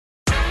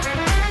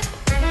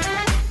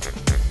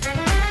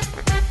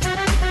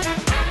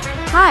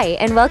Hi,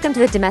 and welcome to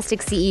the Domestic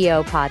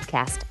CEO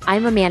podcast.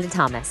 I'm Amanda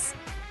Thomas.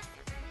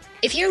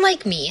 If you're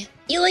like me,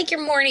 you like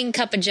your morning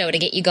cup of joe to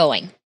get you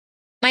going.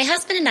 My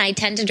husband and I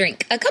tend to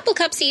drink a couple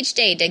cups each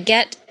day to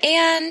get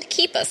and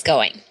keep us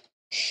going.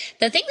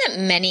 The thing that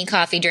many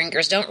coffee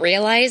drinkers don't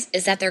realize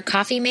is that their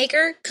coffee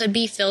maker could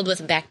be filled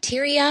with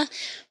bacteria,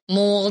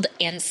 mold,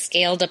 and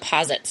scale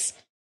deposits.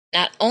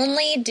 Not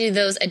only do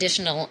those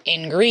additional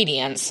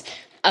ingredients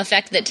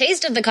affect the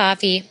taste of the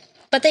coffee,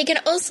 but they can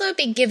also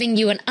be giving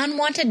you an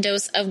unwanted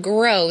dose of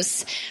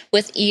gross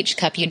with each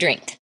cup you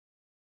drink.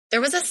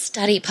 There was a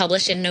study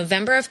published in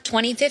November of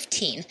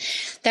 2015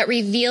 that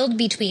revealed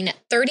between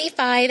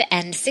 35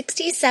 and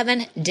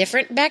 67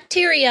 different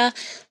bacteria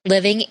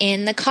living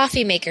in the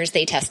coffee makers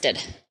they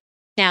tested.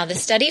 Now, the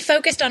study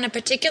focused on a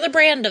particular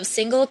brand of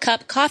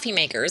single-cup coffee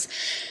makers,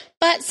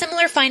 but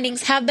similar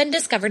findings have been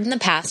discovered in the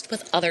past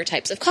with other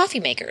types of coffee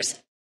makers.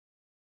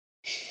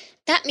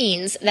 That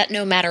means that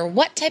no matter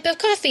what type of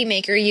coffee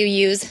maker you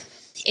use,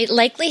 it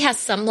likely has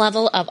some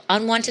level of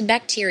unwanted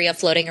bacteria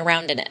floating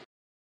around in it.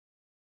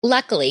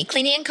 Luckily,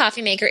 cleaning a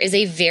coffee maker is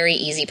a very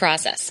easy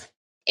process.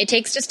 It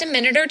takes just a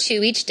minute or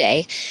two each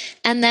day,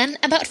 and then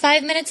about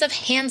 5 minutes of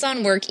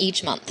hands-on work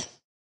each month.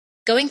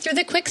 Going through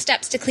the quick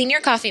steps to clean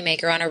your coffee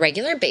maker on a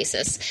regular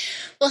basis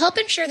will help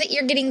ensure that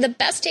you're getting the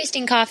best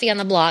tasting coffee on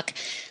the block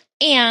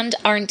and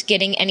aren't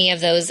getting any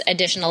of those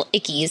additional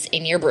ickies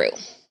in your brew.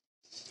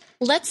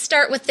 Let's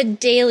start with the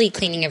daily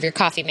cleaning of your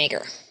coffee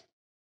maker.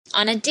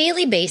 On a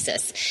daily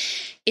basis,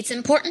 it's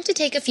important to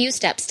take a few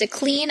steps to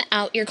clean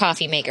out your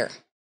coffee maker.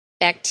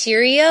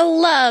 Bacteria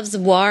loves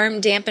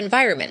warm, damp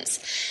environments,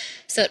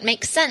 so it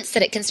makes sense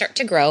that it can start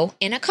to grow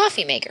in a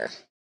coffee maker.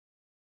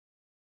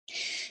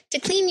 To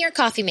clean your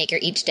coffee maker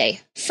each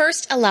day,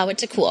 first allow it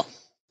to cool.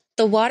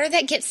 The water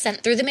that gets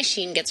sent through the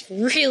machine gets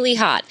really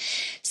hot,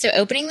 so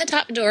opening the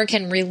top door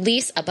can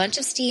release a bunch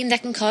of steam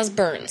that can cause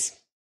burns.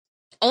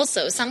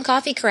 Also, some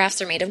coffee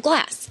carafes are made of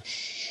glass.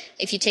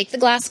 If you take the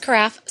glass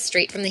carafe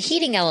straight from the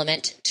heating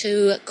element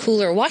to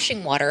cooler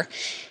washing water,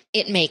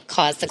 it may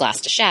cause the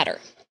glass to shatter.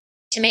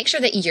 To make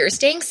sure that you're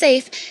staying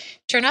safe,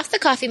 turn off the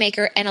coffee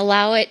maker and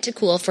allow it to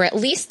cool for at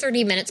least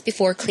 30 minutes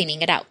before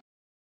cleaning it out.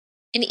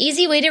 An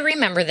easy way to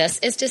remember this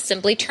is to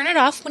simply turn it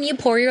off when you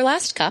pour your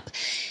last cup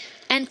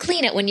and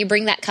clean it when you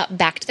bring that cup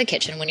back to the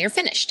kitchen when you're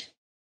finished.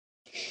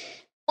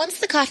 Once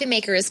the coffee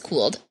maker is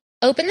cooled,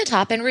 open the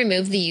top and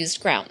remove the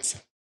used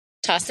grounds.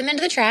 Toss them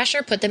into the trash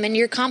or put them into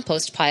your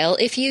compost pile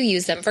if you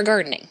use them for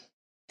gardening.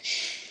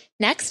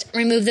 Next,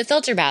 remove the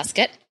filter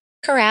basket,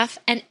 carafe,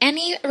 and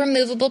any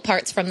removable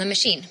parts from the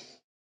machine.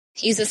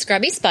 Use a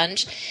scrubby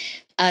sponge,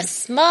 a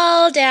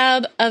small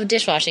dab of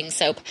dishwashing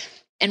soap,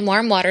 and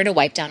warm water to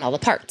wipe down all the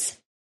parts.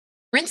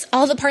 Rinse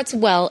all the parts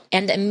well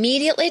and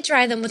immediately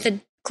dry them with a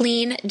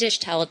clean dish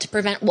towel to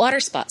prevent water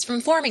spots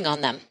from forming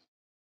on them.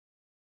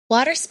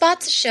 Water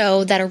spots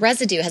show that a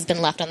residue has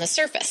been left on the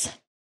surface.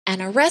 And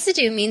a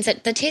residue means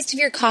that the taste of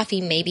your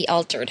coffee may be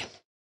altered.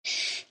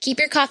 Keep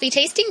your coffee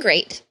tasting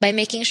great by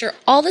making sure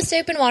all the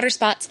soap and water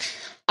spots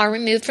are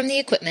removed from the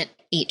equipment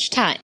each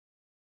time.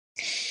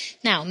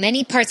 Now,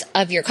 many parts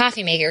of your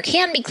coffee maker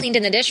can be cleaned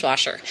in the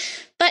dishwasher,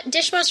 but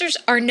dishwashers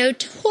are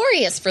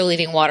notorious for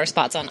leaving water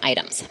spots on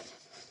items.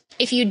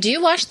 If you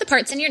do wash the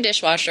parts in your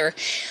dishwasher,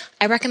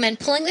 I recommend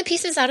pulling the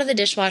pieces out of the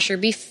dishwasher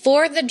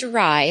before the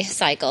dry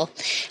cycle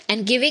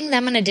and giving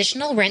them an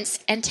additional rinse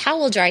and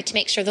towel dry to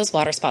make sure those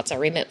water spots are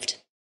removed.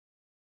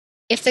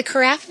 If the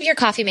carafe of your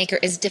coffee maker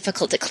is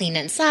difficult to clean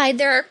inside,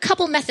 there are a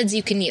couple methods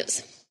you can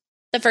use.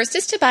 The first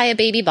is to buy a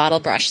baby bottle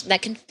brush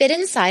that can fit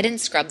inside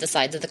and scrub the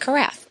sides of the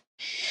carafe.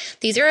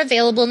 These are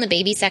available in the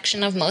baby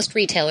section of most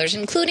retailers,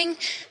 including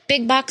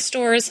big box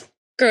stores,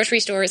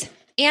 grocery stores,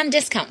 and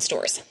discount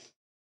stores.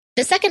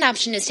 The second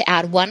option is to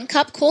add 1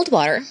 cup cold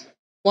water,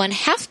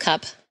 1/2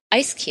 cup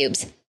ice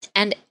cubes,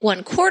 and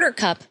 1/4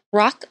 cup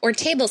rock or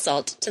table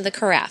salt to the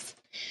carafe.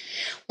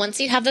 Once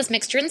you have this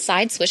mixture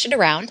inside, swish it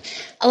around,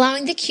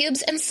 allowing the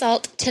cubes and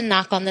salt to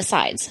knock on the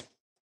sides.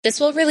 This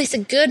will release a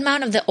good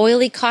amount of the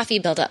oily coffee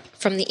buildup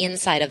from the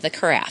inside of the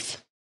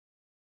carafe.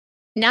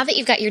 Now that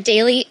you've got your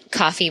daily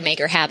coffee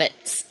maker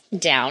habits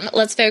down,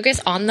 let's focus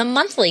on the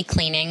monthly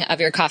cleaning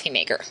of your coffee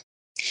maker.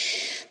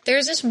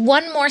 There's just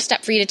one more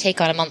step for you to take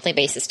on a monthly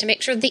basis to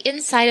make sure the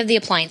inside of the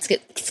appliance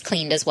gets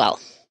cleaned as well.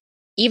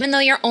 Even though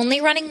you're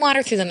only running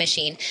water through the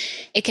machine,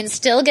 it can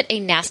still get a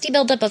nasty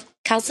buildup of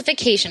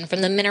calcification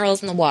from the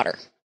minerals in the water.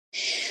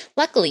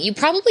 Luckily, you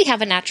probably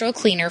have a natural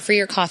cleaner for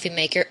your coffee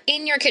maker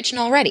in your kitchen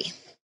already.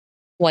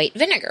 White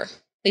vinegar.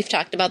 We've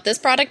talked about this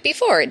product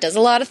before. It does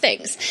a lot of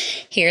things.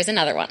 Here's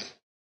another one.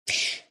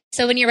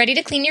 So when you're ready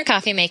to clean your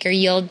coffee maker,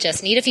 you'll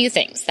just need a few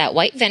things. That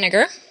white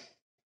vinegar,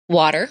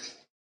 water,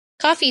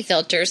 coffee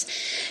filters,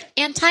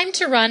 and time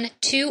to run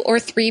 2 or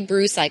 3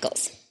 brew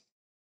cycles.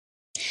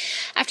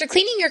 After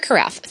cleaning your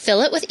carafe,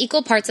 fill it with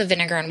equal parts of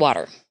vinegar and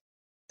water.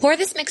 Pour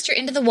this mixture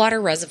into the water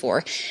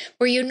reservoir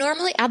where you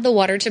normally add the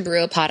water to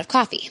brew a pot of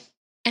coffee,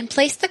 and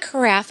place the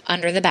carafe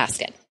under the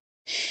basket.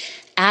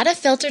 Add a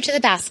filter to the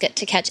basket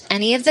to catch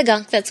any of the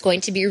gunk that's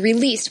going to be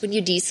released when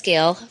you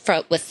descale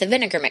with the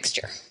vinegar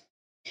mixture.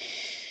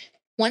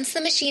 Once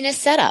the machine is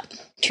set up,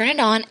 turn it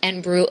on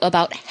and brew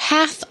about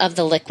half of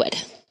the liquid.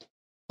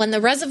 When the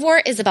reservoir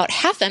is about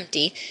half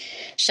empty,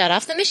 shut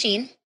off the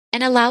machine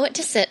and allow it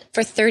to sit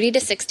for 30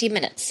 to 60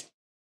 minutes.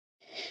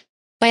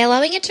 By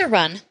allowing it to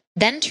run,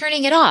 then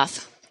turning it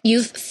off,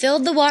 you've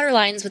filled the water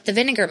lines with the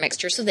vinegar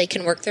mixture so they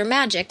can work their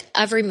magic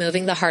of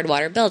removing the hard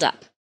water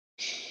buildup.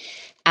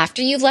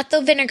 After you've let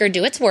the vinegar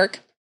do its work,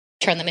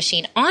 turn the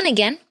machine on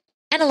again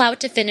and allow it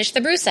to finish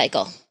the brew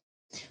cycle.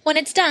 When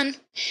it's done,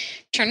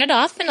 turn it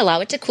off and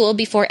allow it to cool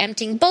before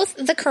emptying both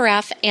the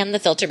carafe and the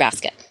filter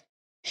basket.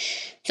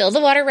 Fill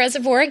the water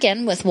reservoir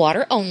again with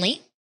water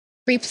only,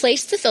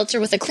 replace the filter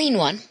with a clean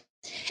one,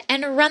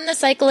 and run the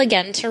cycle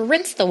again to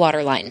rinse the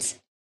water lines.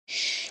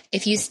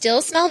 If you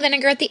still smell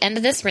vinegar at the end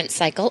of this rinse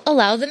cycle,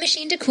 allow the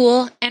machine to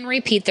cool and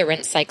repeat the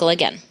rinse cycle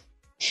again.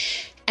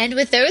 And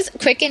with those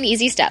quick and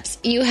easy steps,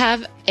 you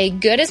have a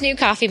good as new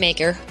coffee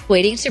maker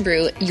waiting to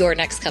brew your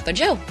next cup of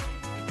joe.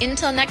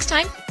 Until next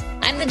time,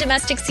 I'm the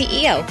Domestic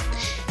CEO,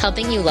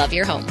 helping you love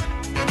your home.